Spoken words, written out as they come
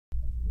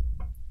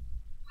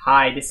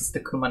Hi, this is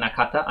Takuma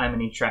Nakata. I'm an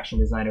interaction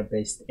designer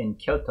based in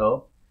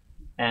Kyoto,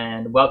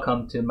 and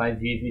welcome to my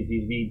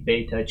vvvv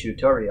beta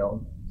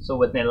tutorial. So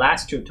with my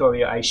last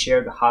tutorial, I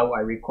shared how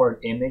I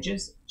record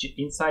images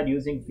inside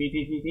using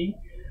vvvv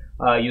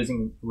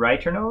using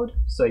writer node.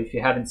 So if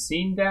you haven't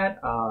seen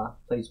that,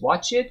 please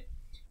watch it.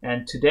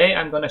 And today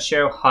I'm going to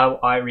share how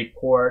I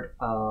record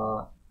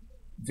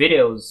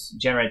videos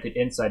generated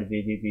inside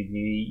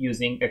vvvv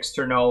using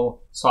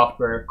external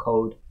software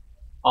called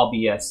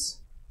OBS.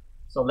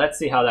 So let's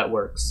see how that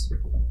works.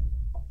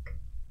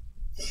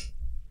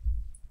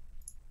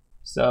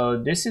 So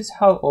this is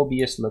how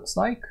OBS looks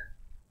like.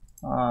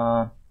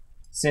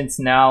 Since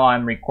now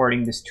I'm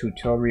recording this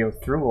tutorial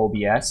through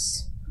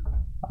OBS,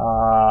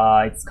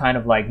 it's kind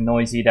of like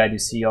noisy that you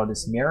see all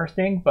this mirror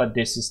thing, but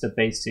this is the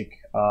basic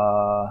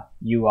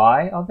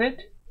UI of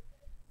it.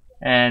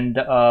 And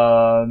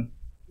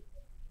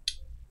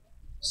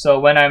so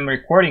when I'm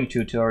recording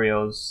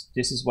tutorials,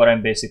 this is what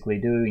I'm basically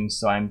doing.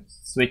 So I'm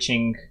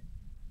switching.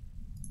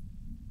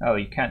 Oh,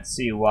 you can't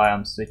see why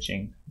I'm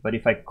switching, but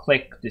if I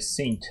click this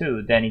scene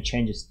 2, then it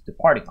changes the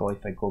particle.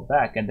 If I go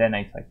back, and then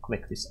if I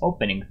click this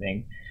opening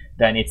thing,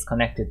 then it's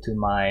connected to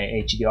my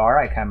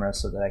HDRI camera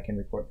so that I can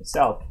record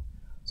myself.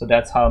 So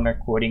that's how I'm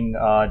recording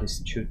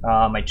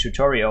my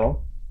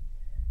tutorial.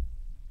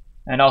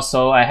 And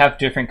also I have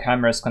different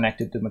cameras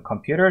connected to my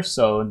computer.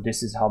 So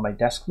this is how my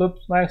desk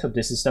looks like. So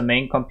this is the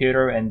main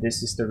computer, and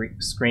this is the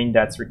screen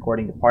that's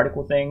recording the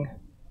particle thing.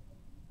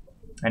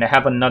 And I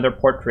have another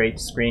portrait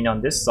screen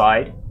on this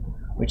side,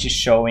 which is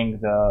showing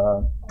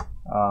the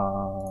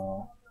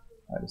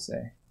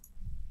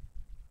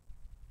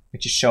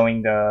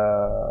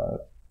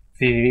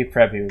vvvv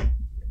preview.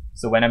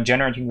 So when I'm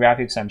generating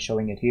graphics, I'm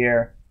showing it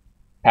here,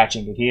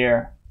 patching it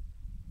here,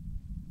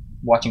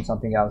 watching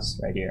something else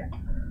right here.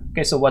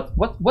 Okay, so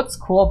what's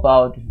cool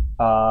about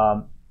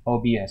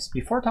OBS?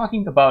 Before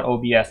talking about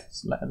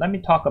OBS, let me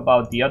talk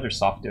about the other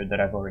software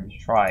that I've already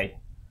tried.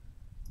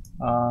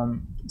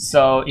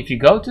 So if you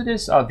go to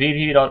this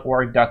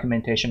vvvv.org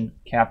documentation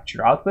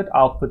capture output,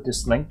 I'll put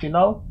this link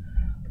below.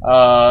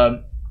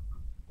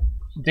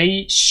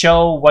 They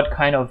show what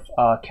kind of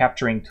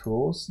capturing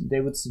tools they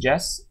would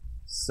suggest.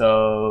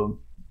 So,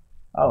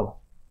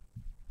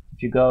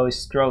 if you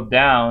scroll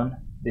down,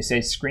 they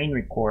say screen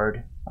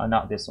record,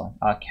 not this one,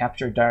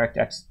 capture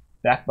DirectX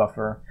back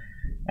buffer,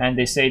 and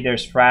they say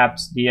there's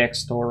Fraps, DX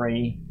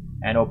Story,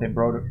 and Open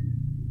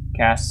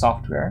Broadcast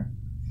software.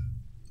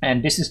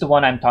 And this is the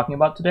one I'm talking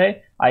about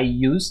today. I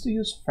used to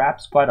use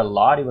Fraps quite a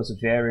lot. It was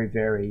very,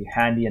 very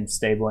handy and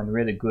stable and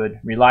really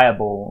good,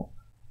 reliable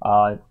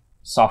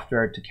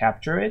software to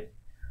capture it.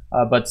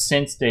 But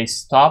since they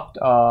stopped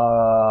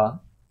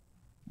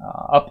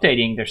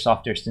updating their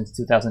software since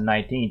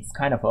 2019, it's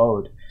kind of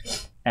old.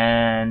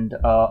 And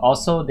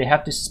also they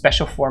have this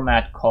special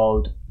format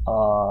called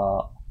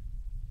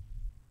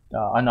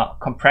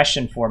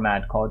compression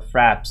format called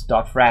Fraps,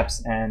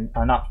 and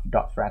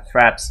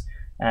Fraps.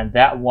 And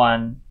that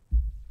one,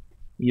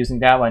 using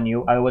that one,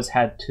 I always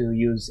had to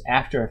use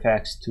After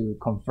Effects to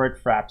convert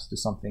Fraps to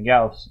something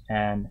else,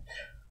 and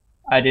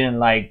I didn't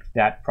like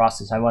that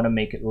process. I want to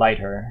make it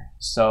lighter,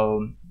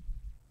 so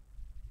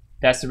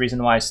that's the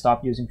reason why I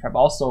stopped using Fraps.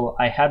 Also,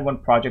 I had one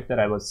project that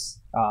I was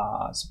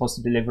supposed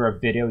to deliver a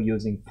video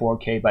using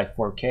 4K by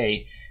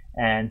 4K,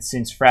 and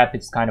since Frap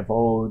is kind of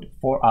old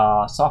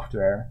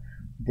software,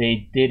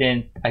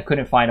 I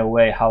couldn't find a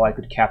way how I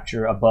could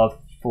capture above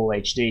full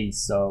HD,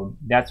 so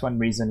that's one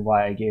reason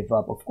why I gave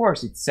up. Of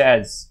course, it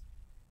says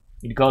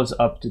it goes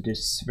up to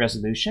this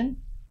resolution,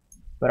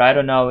 but I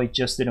don't know, it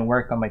just didn't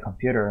work on my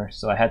computer,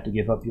 so I had to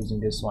give up using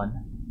this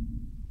one.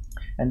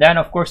 And then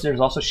of course there's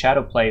also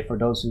shadow play. For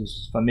those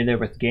who's familiar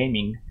with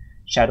gaming,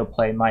 shadow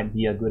play might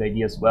be a good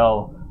idea as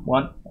well.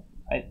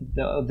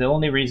 The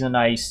only reason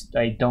I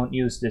don't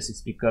use this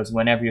is because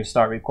whenever you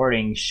start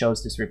recording, it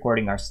shows this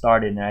recording are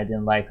started, and I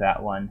didn't like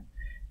that one.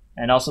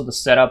 And also the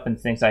setup and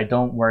things, I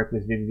don't work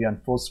with vvvv on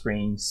full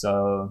screen,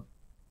 so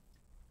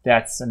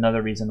that's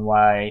another reason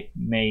why it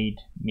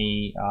made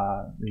me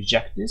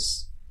reject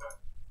this.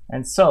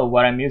 And so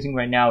what I'm using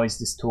right now is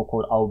this tool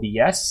called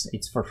OBS.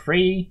 It's for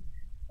free.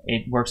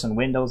 It works on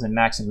Windows and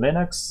Macs and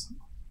Linux,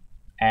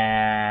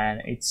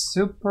 and it's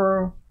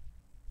super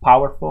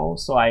powerful.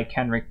 So I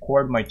can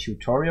record my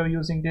tutorial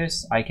using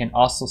this. I can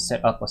also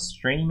set up a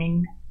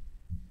streaming.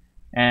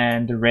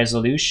 And the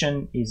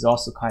resolution is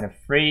also kind of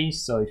free.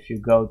 So if you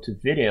go to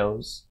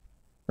videos,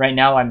 right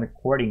now I'm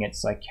recording it,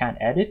 so I can't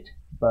edit,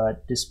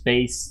 but this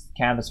base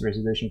canvas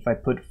resolution, if I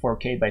put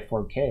 4K by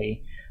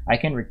 4K, I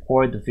can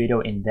record the video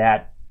in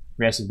that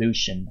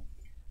resolution.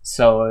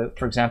 So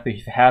for example,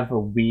 if you have a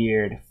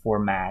weird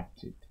format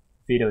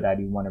video that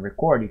you want to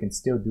record, you can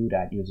still do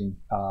that using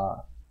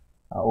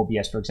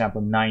OBS. For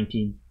example,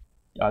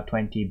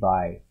 1920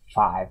 by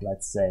 5,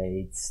 let's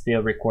say, it's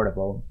still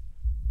recordable.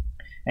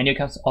 And you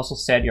can also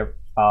set your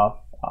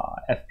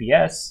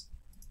FPS,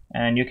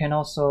 and you can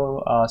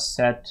also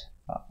set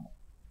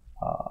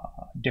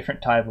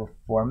different type of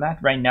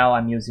format. Right now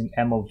I'm using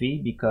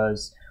MOV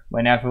because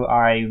whenever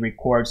I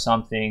record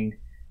something,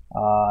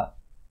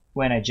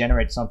 when I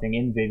generate something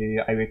in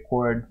vvvv, I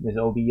record with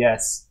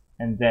OBS,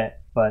 and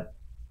but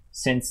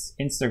since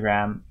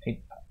Instagram,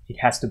 it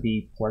has to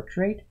be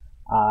portrait,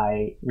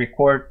 I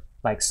record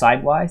like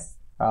sidewise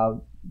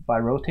by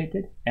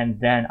rotated, and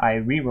then I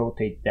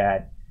re-rotate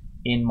that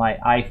in my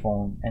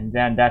iPhone, and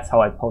then that's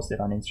how I post it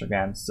on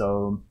Instagram.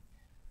 So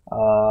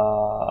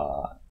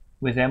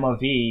with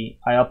MOV,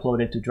 I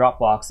upload it to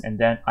Dropbox, and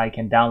then I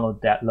can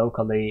download that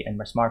locally in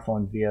my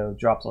smartphone via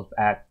Dropbox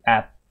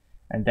app,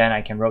 and then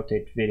I can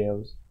rotate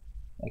videos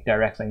like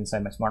directly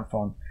inside my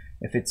smartphone.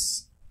 If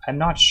it's, I'm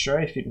not sure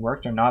if it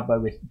worked or not,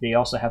 but they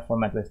also have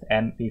format with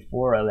MP4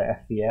 or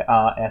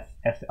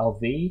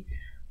FLV,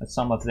 but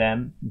some of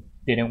them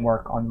didn't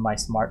work on my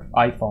smart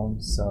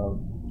iPhone, so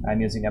I'm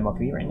using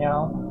MOV right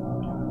now.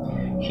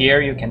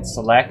 Here you can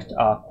select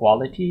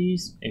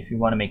qualities if you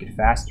want to make it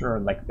faster or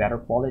like better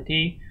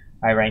quality.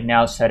 I right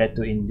now set it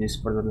to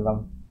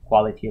indiscriminate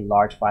quality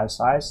large file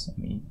size.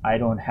 I mean, I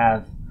don't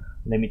have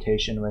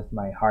limitation with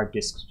my hard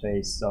disk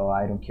space, so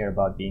I don't care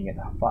about being at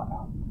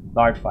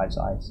large file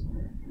size.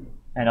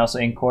 And also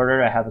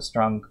encoder, I have a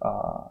strong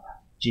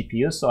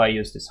GPU, so I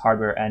use this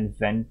hardware and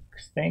vent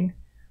thing.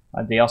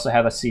 They also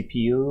have a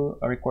CPU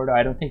recorder.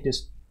 I don't think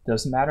this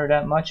does matter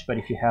that much, but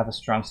if you have a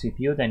strong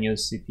CPU, then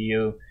use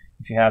CPU.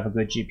 If you have a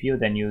good GPU,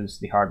 then use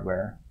the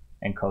hardware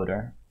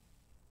encoder.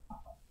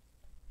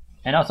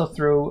 And also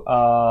through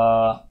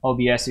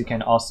OBS, you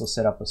can also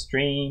set up a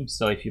stream.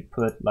 So if you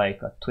put like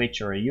a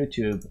Twitch or a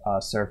YouTube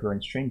server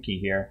and stream key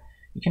here,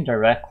 you can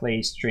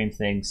directly stream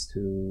things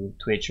to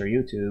Twitch or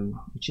YouTube,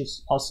 which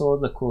is also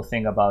the cool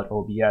thing about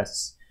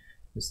OBS.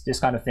 This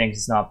kind of thing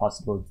is not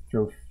possible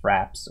through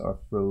Fraps or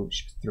through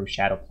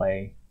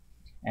Shadowplay.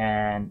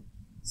 And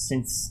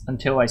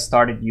until I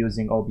started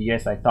using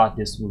OBS, I thought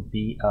this would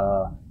be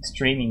a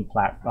streaming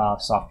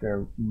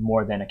software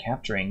more than a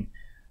capturing.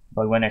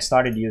 But when I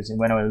started using,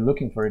 when I was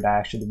looking for it, I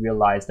actually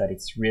realized that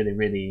it's really,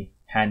 really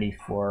handy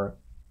for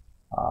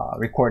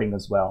recording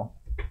as well.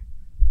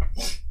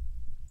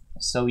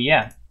 So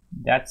yeah,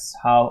 that's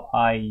how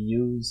I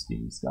use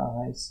these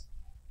guys.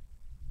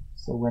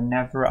 So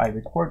whenever I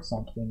record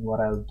something, what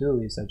I'll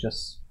do is I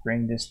just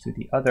bring this to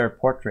the other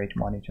portrait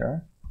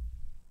monitor,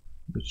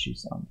 which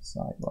is on the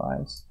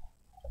sidewise.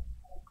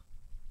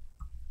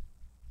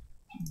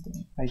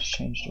 Then I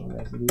change the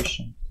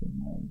resolution to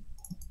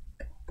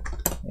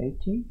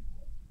 980,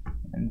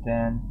 and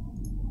then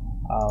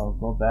I'll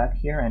go back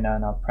here and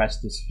then I'll press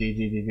this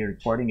vvvv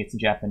recording. It's in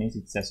Japanese,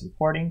 it says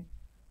recording.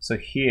 So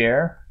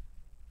here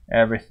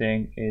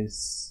everything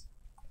is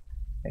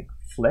like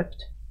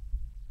flipped,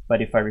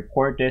 but if I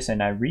record this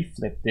and I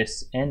reflip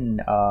this in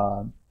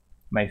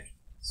my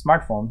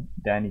smartphone,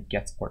 then it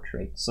gets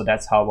portrait. So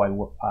that's how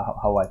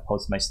I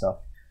post my stuff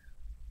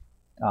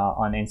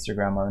on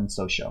Instagram or on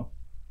social.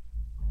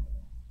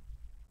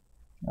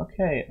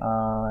 Okay,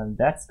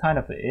 that's kind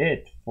of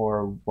it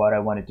for what I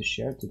wanted to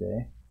share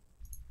today.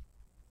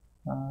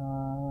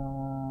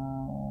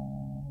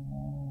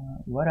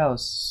 What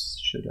else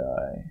should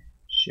I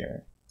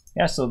share?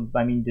 Yeah, so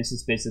I mean, this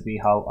is basically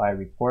how I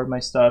record my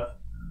stuff.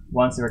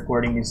 Once the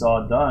recording is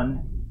all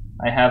done,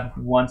 I have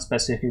one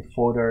specific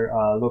folder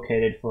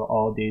located for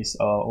all these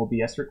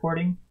OBS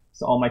recording.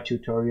 So all my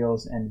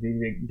tutorials and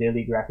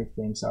daily graphic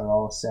things are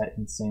all set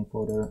in the same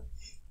folder.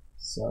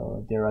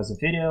 So there is a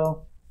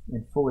video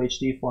in full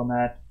HD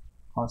format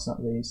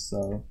constantly,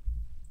 so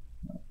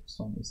this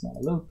one is not a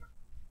loop.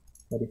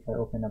 But if I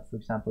open up, for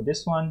example,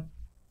 this one,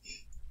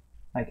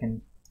 I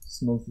can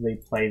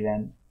smoothly play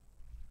them,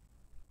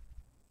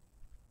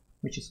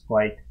 which is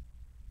quite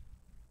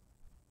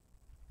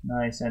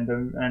nice, and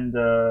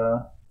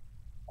the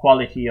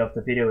quality of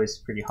the video is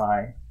pretty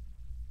high.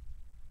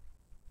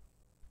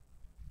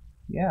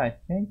 Yeah, I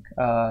think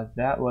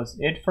that was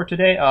it for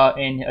today.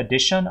 In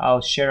addition,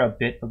 I'll share a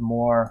bit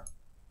more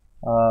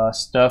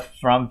stuff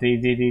from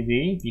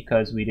vvvv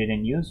because we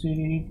didn't use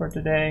vvvv for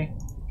today.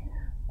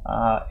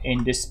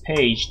 In this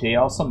page, they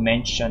also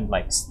mentioned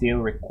like still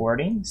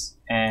recordings,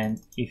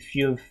 and if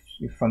you're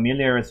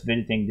familiar with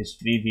visiting this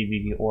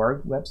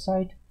vvvv.org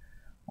website,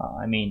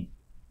 I mean,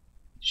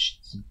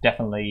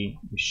 definitely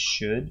you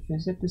should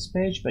visit this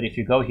page. But if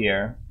you go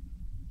here,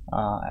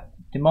 at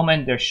the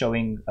moment they're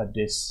showing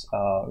this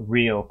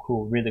really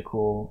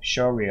cool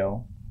show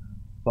reel,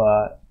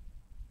 but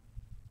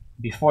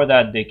before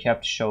that they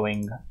kept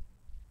showing,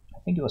 I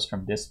think it was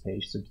from this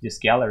page, so this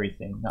gallery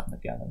thing, not the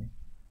gallery.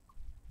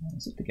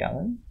 Is it the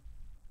gallery?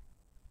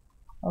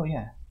 Oh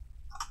yeah,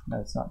 no,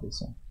 it's not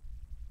this one.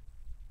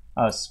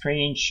 A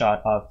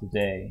screenshot of the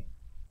day.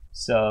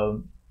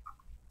 So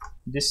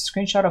this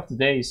screenshot of the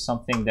day is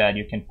something that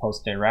you can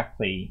post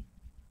directly,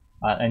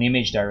 an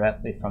image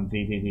directly from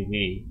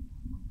vvvv,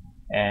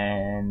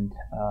 and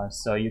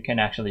so you can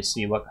actually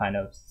see what kind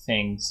of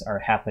things are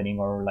happening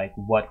or like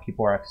what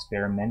people are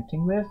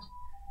experimenting with.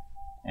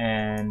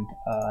 And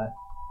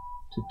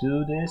to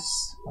do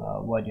this,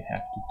 what you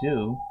have to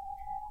do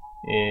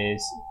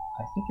is,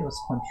 I think it was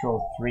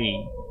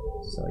Control-3.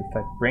 So if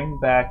I bring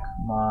back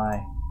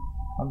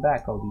come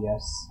back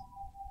OBS,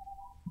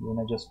 I'm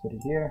gonna just put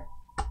it here,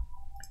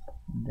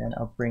 And then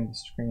I'll bring the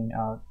screen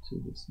out to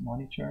this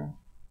monitor.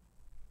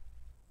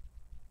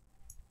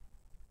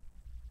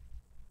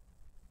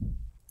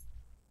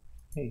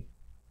 Okay.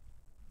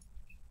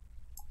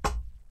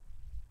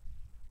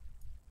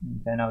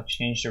 And then I'll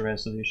change the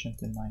resolution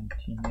to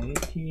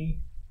 1980.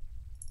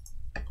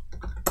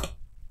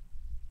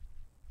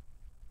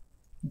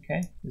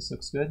 Okay, this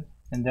looks good.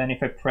 And then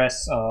if I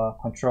press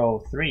Control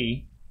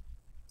 3,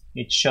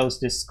 it shows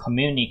this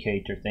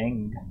communicator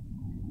thing.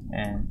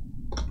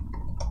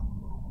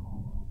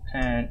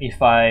 And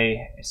if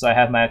I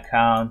have my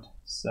account,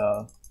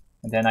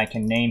 and then I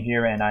can name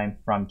here, and I'm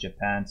from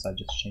Japan, so I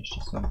just change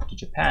this one to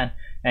Japan.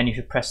 And if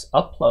you press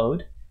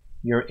upload,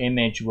 your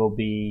image will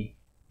be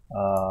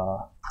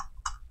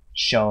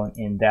shown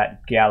in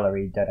that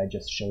gallery that I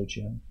just showed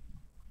you.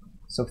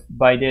 So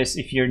by this,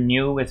 if you're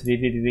new with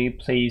vvvv,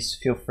 please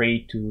feel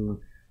free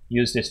to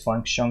use this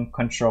function,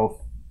 Control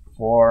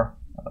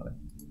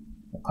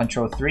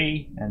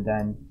 3, and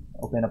then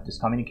open up this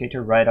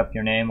communicator, write up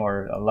your name,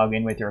 or log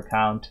in with your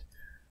account.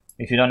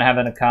 If you don't have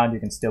an account, you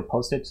can still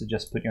post it, so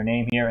just put your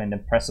name here and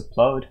then press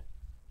upload.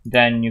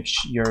 Then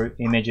your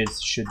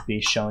images should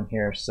be shown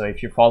here. So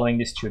if you're following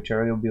this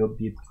tutorial, it will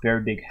be a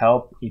very big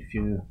help. If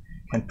you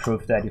can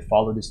prove that you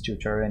followed this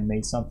tutorial and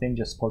made something,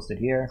 just post it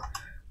here.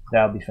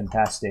 That would be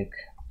fantastic.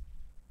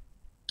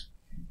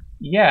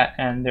 Yeah,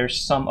 and there's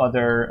some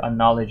other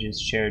knowledge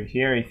shared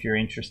here if you're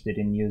interested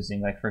in using,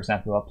 like for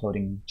example,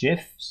 uploading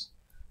GIFs.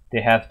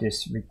 They have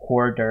this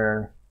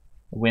recorder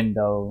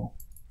window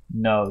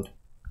node,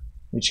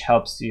 which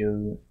helps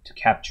you to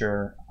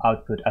capture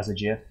output as a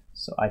GIF.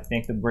 So I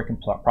think the working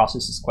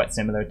process is quite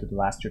similar to the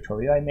last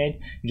tutorial I made.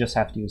 You just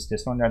have to use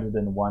this one rather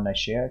than the one I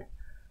shared.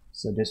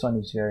 So this one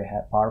is very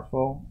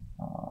powerful,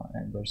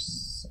 and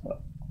there's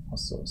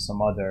also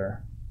some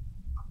other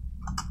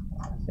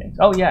things.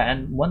 Oh yeah,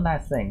 and one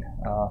last thing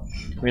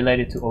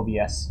related to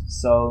OBS.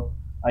 So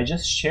I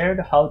just shared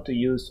how to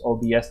use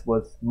OBS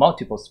with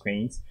multiple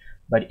screens,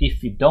 but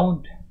if you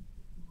don't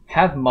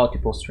have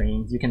multiple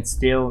screens, you can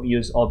still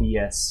use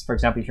OBS. For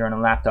example, if you're on a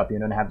laptop, you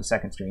don't have the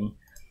second screen.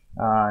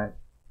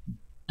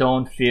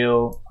 Don't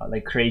feel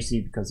like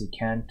crazy because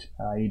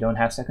you don't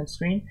have second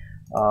screen.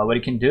 What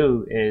you can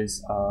do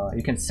is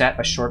you can set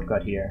a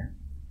shortcut here.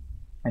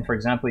 And for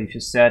example, if you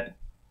set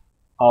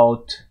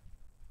Alt,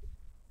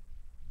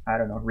 I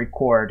don't know,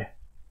 record.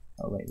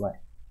 Oh wait,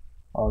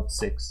 Alt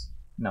 6.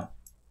 No,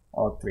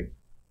 Alt 3.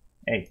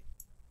 Hey,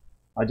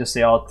 I'll just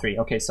say Alt 3.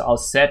 Okay, so I'll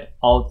set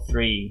Alt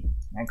 3.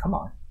 And come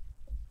on.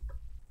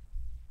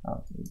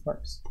 Oh, it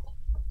works.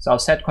 So I'll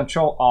set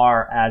Control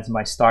R as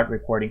my start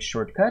recording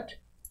shortcut,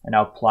 and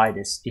I'll apply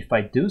this. If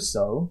I do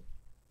so,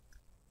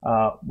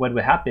 what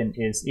will happen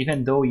is,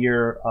 even though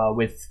you're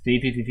with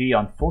vvvv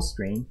on full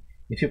screen,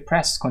 if you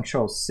press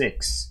Control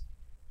 6,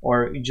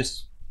 or you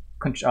just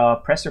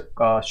press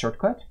your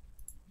shortcut,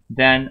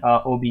 then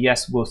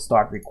OBS will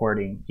start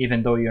recording,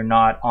 even though you're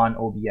not on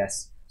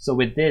OBS. So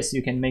with this,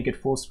 you can make it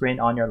full screen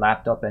on your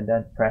laptop and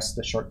then press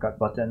the shortcut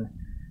button,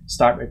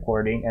 start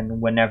recording,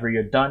 and whenever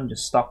you're done,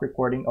 just stop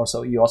recording.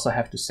 Also, you also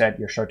have to set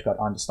your shortcut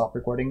on the stop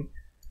recording.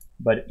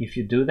 But if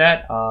you do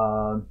that,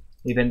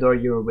 even though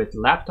you're with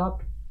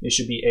laptop, you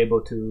should be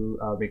able to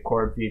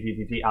record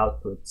vvvv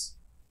outputs.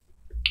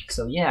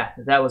 So yeah,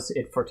 that was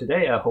it for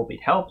today. I hope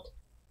it helped.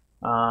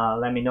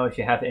 Let me know if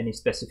you have any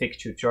specific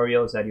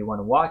tutorials that you want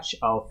to watch.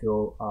 I'll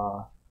feel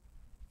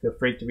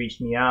free to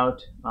reach me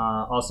out.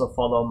 Also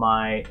follow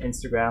my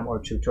Instagram or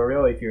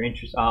tutorial if you're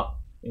interested.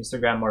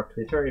 Instagram or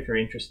Twitter if you're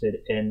interested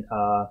in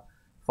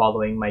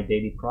following my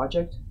daily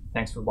project.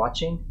 Thanks for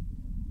watching,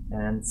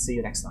 and see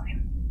you next time.